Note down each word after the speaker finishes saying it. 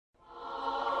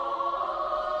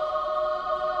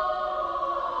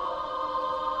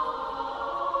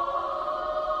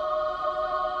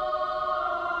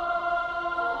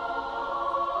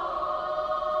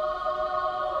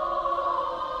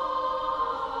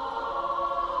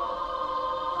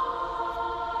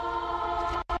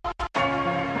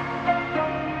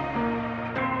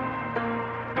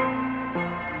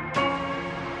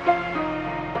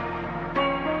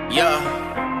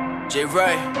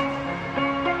J-Wright.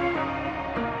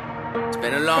 It's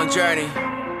been a long journey.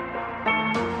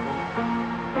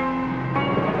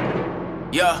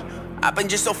 Yeah, I've been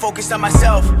just so focused on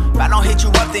myself. If I don't hit you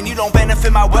up, then you don't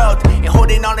benefit my wealth. And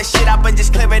holding on to shit, I've been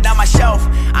just clearing on my shelf.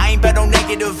 I ain't bet on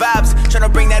negative vibes,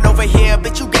 tryna bring that over here,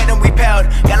 bitch, you getting repelled.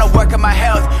 Gotta work on my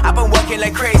health, I've been working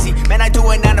like crazy. Man, I do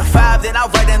it 9 to 5, then I'll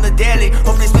write on the daily.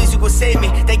 Hope this music will save me,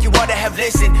 thank you all that have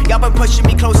listened. Y'all been pushing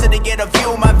me closer to get a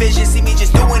view of my vision. See me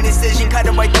just doing incision,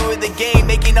 cutting right through the game.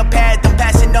 Making a path, I'm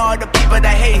passing all the people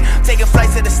that hate. Taking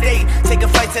flights to the state, taking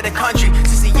flights to the country.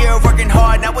 Since a year of working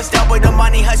hard, now it's done with the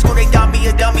money. High school, they thought me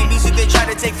a dummy. Music they try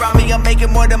to take from me, I'm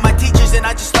making more than my teachers. And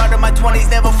I just started my 20s,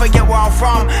 never forget where I'm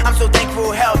from. I'm so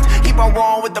thankful it helped. Keep on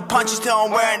rolling with the punches till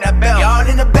I'm wearing that belt. Y'all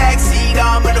in the backseat,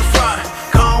 I'm in the front.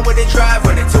 Come with the drive,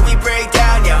 run until we break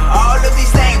down, yeah. All of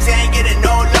these lanes, they ain't getting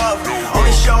no love.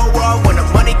 Only show up when the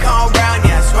money come round,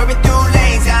 yeah. Swerving through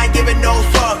lanes, I ain't giving no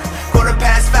fuck.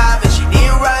 5:15 and she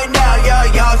need right now, yeah.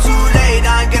 Y'all too late,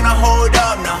 I ain't gonna hold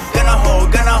up, no. Gonna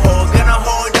hold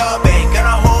up, ain't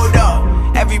gonna hold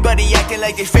up. Everybody acting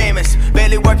like they famous,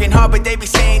 barely working hard, but they be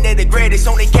saying they're the greatest.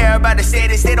 Only care about the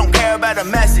status, they don't care about the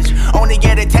message. Only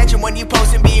get attention when you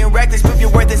post and being reckless. Prove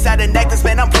your worth inside a necklace,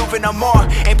 man, I'm proving I'm more.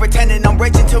 Ain't pretending I'm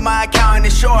rich until my account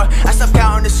is sure. I stop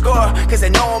counting the score, cause I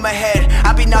know I'm ahead.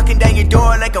 I be knocking down your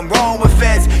door like I'm rolling with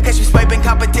feds. Catch me swiping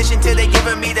competition till they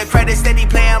giving me the credit. Steady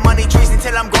playing money trees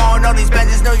until I'm gone. All these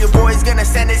benders know your boy's gonna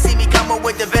send it. See me coming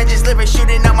with the vengeance, living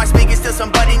shooting out my speakers till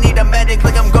somebody need a medic.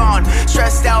 Like I'm gone,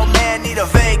 stressed out, man, need a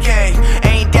vacay.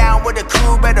 Ain't down with the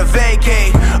crew, better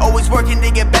vacate. Always working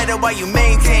to get better while you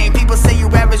maintain. People say you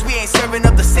average, we ain't serving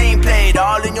up the same plate.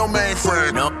 All in your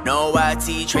mainframe. No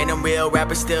IT, training real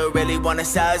rappers still really wanna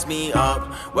size me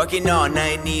up. Working all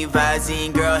night, need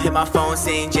Visine. Girl, hit my phone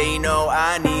saying, Jay, you know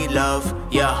I need love.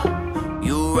 Yeah,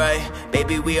 you right,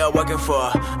 baby, we are working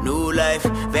for a new life.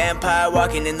 Vampire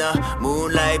walking in the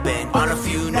moonlight. Been on a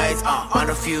few nights, on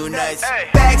a few nights.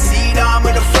 Backseat, I'm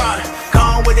in the front.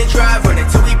 Come with the drive, run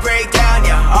until we break down,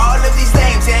 yeah. All of these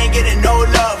lanes, they ain't getting no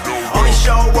love. Only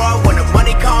show up when